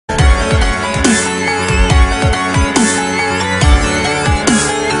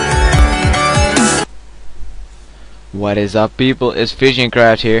What is up, people? It's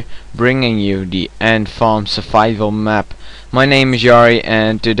FrisianCraft here, bringing you the Ant Farm survival map. My name is Yari,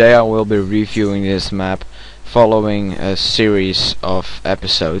 and today I will be reviewing this map following a series of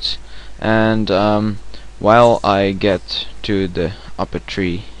episodes. And while I get to the upper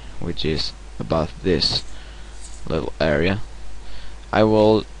tree, which is above this little area, I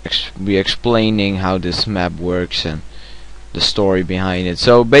will be explaining how this map works and the story behind it.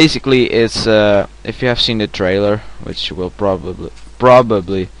 So basically, it's if you have seen the trailer, which will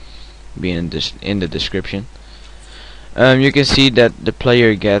probably be in the description, you can see that the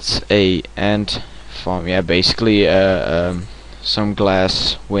player gets a ant farm. Yeah, basically some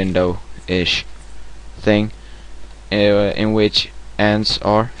glass window-ish thing in which ants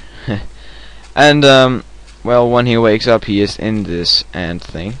are. And well, when he wakes up, he is in this ant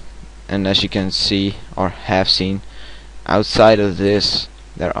thing, and as you can see or have seen, outside of this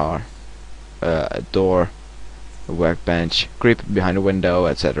there are a door, a workbench, creeper behind a window,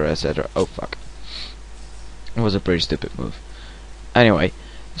 etc, etc. Oh fuck, it was a pretty stupid move. Anyway,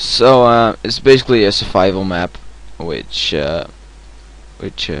 so it's basically a survival map, which yeah,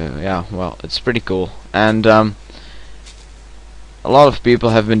 well, it's pretty cool, and a lot of people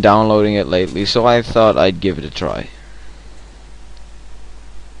have been downloading it lately, so I thought I'd give it a try.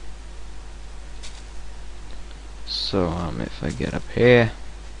 So if I get up here,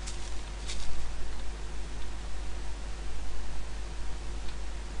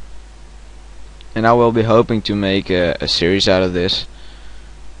 and I will be hoping to make a series out of this,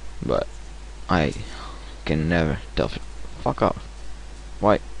 but I can never tell. Fuck off.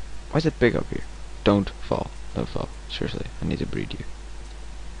 Why is it big up here? Don't fall. Don't fall. Seriously, I need to breed you.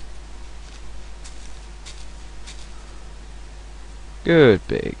 Good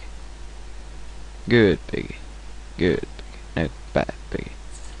pig. Good piggy. Good piggy. No, bad piggy.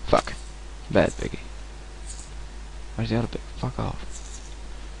 Fuck. Bad piggy. Where's the other pig? Fuck off.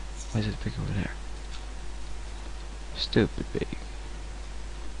 Why is it pig over there? Stupid pig.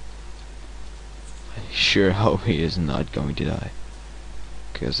 I sure hope he is not going to die,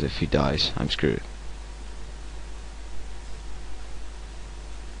 because if he dies, I'm screwed.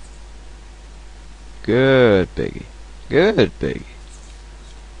 Good piggy. Good piggy.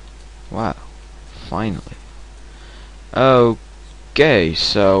 Wow. Finally. Okay,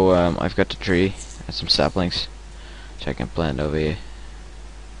 so I've got the tree and some saplings, which I can plant over here.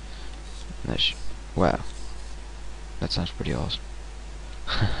 Wow, that sounds pretty awesome.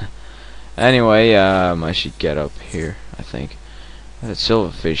 Anyway, I should get up here, I think. That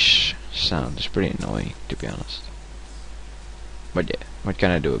silverfish sound is pretty annoying, to be honest. But yeah, what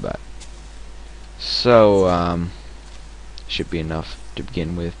can I do about it? So, should be enough to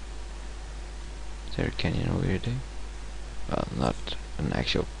begin with. Is there a canyon over here too? Well, not an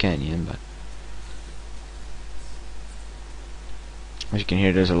actual canyon, but as you can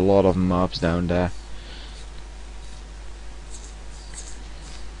hear, there's a lot of mobs down there.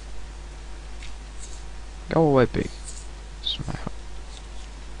 Go away, pig. Smile.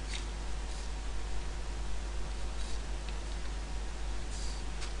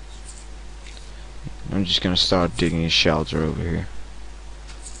 I'm just gonna start digging a shelter over here.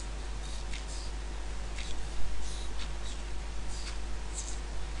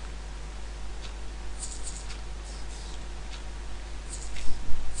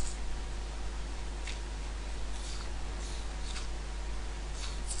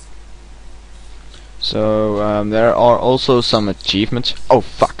 So there are also some achievements. Oh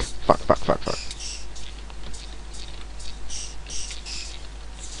fuck. Fuck.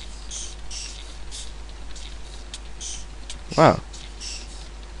 Wow.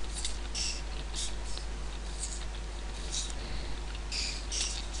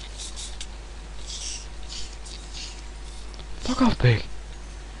 Fuck off, pig.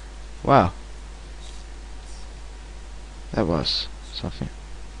 Wow. That was something.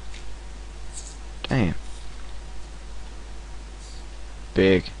 Damn.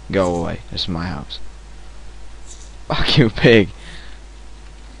 Pig, go away. This is my house. Fuck you, pig.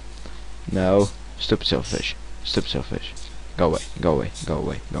 No. Stupid selfish. Stupid selfish. Go away. Go away. Go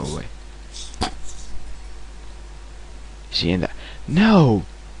away. Go away. Is he in there? No!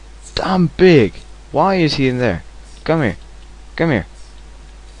 Damn pig! Why is he in there? Come here. Come here.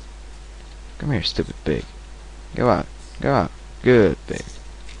 Come here, stupid pig. Go out. Go out. Good pig.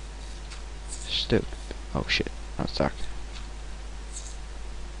 Stupid. Oh shit. I'm stuck.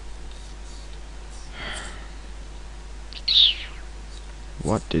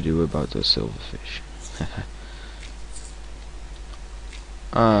 What to do about the silverfish?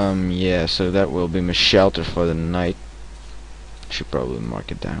 Yeah, so that will be my shelter for the night. Should probably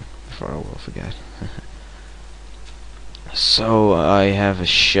mark it down before I will forget. So I have a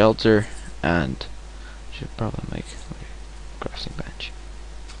shelter and should probably make a crafting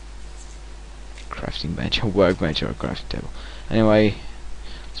bench, a workbench or a crafting table. Anyway,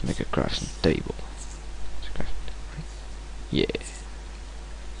 let's make a crafting table. Yeah.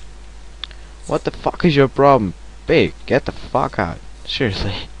 What the fuck is your problem? Pig, get the fuck out.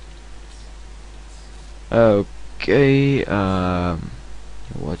 Seriously. Okay,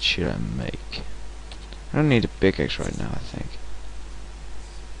 what should I make? I don't need a pickaxe right now, I think.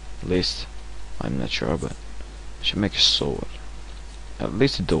 At least, I'm not sure, but I should make a sword. At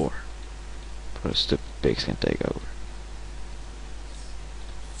least a door. But stupid pigs can take over.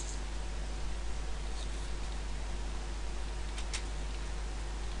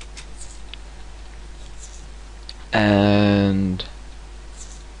 And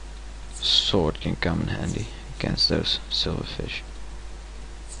sword can come in handy against those silverfish.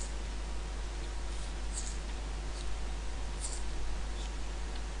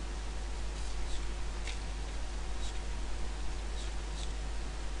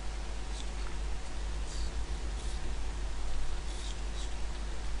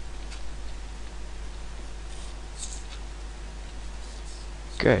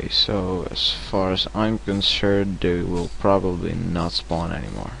 Okay, so as far as I'm concerned, they will probably not spawn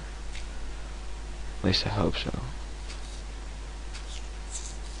anymore. At least I hope so.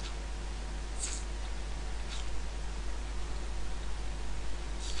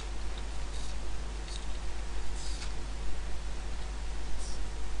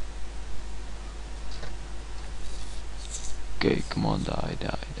 Okay, come on, die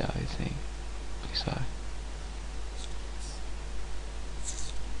thing. Please die.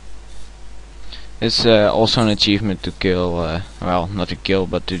 It's also an achievement to kill, well, not to kill,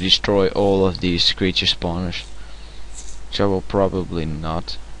 but to destroy all of these creature spawners. Which I will probably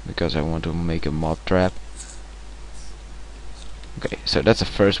not, because I want to make a mob trap. Okay, so that's the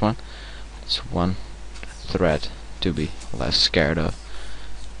first one. It's one threat to be less scared of.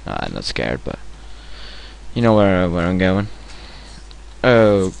 I'm not scared, but you know where I'm going.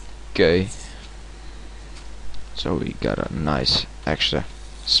 Okay. So we got a nice extra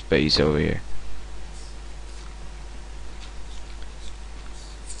space over here.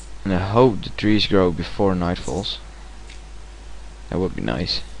 And I hope the trees grow before night falls. That would be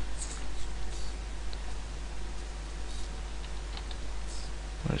nice.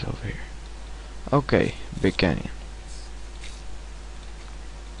 What is over here? Okay, big canyon.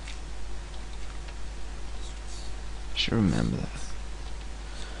 Should remember that.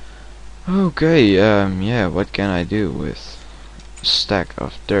 Okay, yeah, what can I do with a stack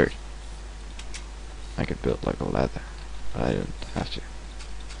of dirt? I could build like a ladder, but I don't have to,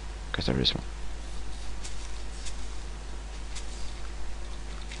 because there is one.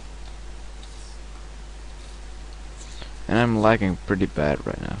 And I'm lagging pretty bad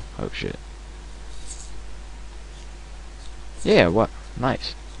right now. Oh shit. Yeah, what?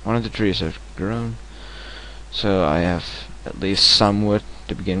 Nice. One of the trees have grown, so I have at least some wood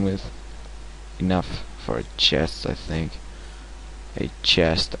to begin with. Enough for a chest, I think. A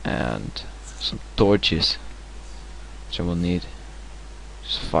chest and some torches, which I will need.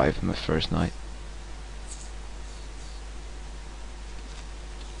 Just 5 my first night.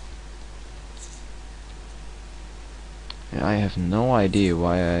 And I have no idea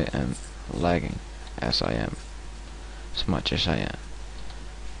why I am lagging as I am, as much as I am.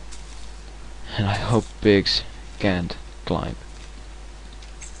 And I hope pigs can't climb.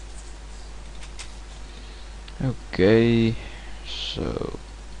 Okay, so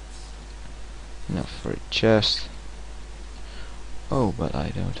enough for a chest. Oh, but I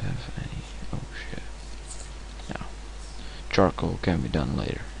don't have any. Oh shit. No. Charcoal can be done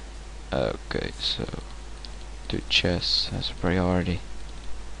later. Okay, so 2 chests as a priority.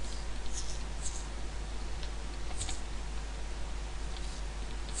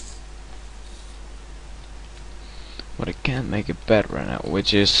 But I can't make a bed right now,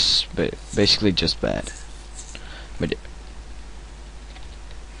 which is basically just bad. But yeah.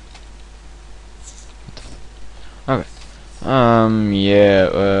 Okay.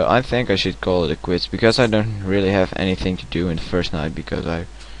 Yeah, I think I should call it a quits, because I don't really have anything to do in the first night, because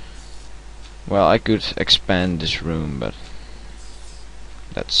well, I could expand this room, but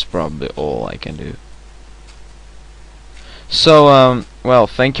that's probably all I can do. So, well,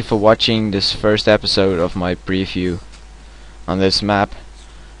 thank you for watching this first episode of my preview on this map.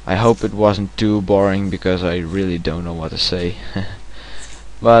 I hope it wasn't too boring, because I really don't know what to say.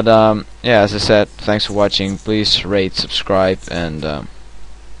 But yeah, as I said, thanks for watching. Please rate, subscribe, and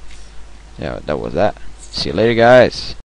yeah, that was that. See you later, guys.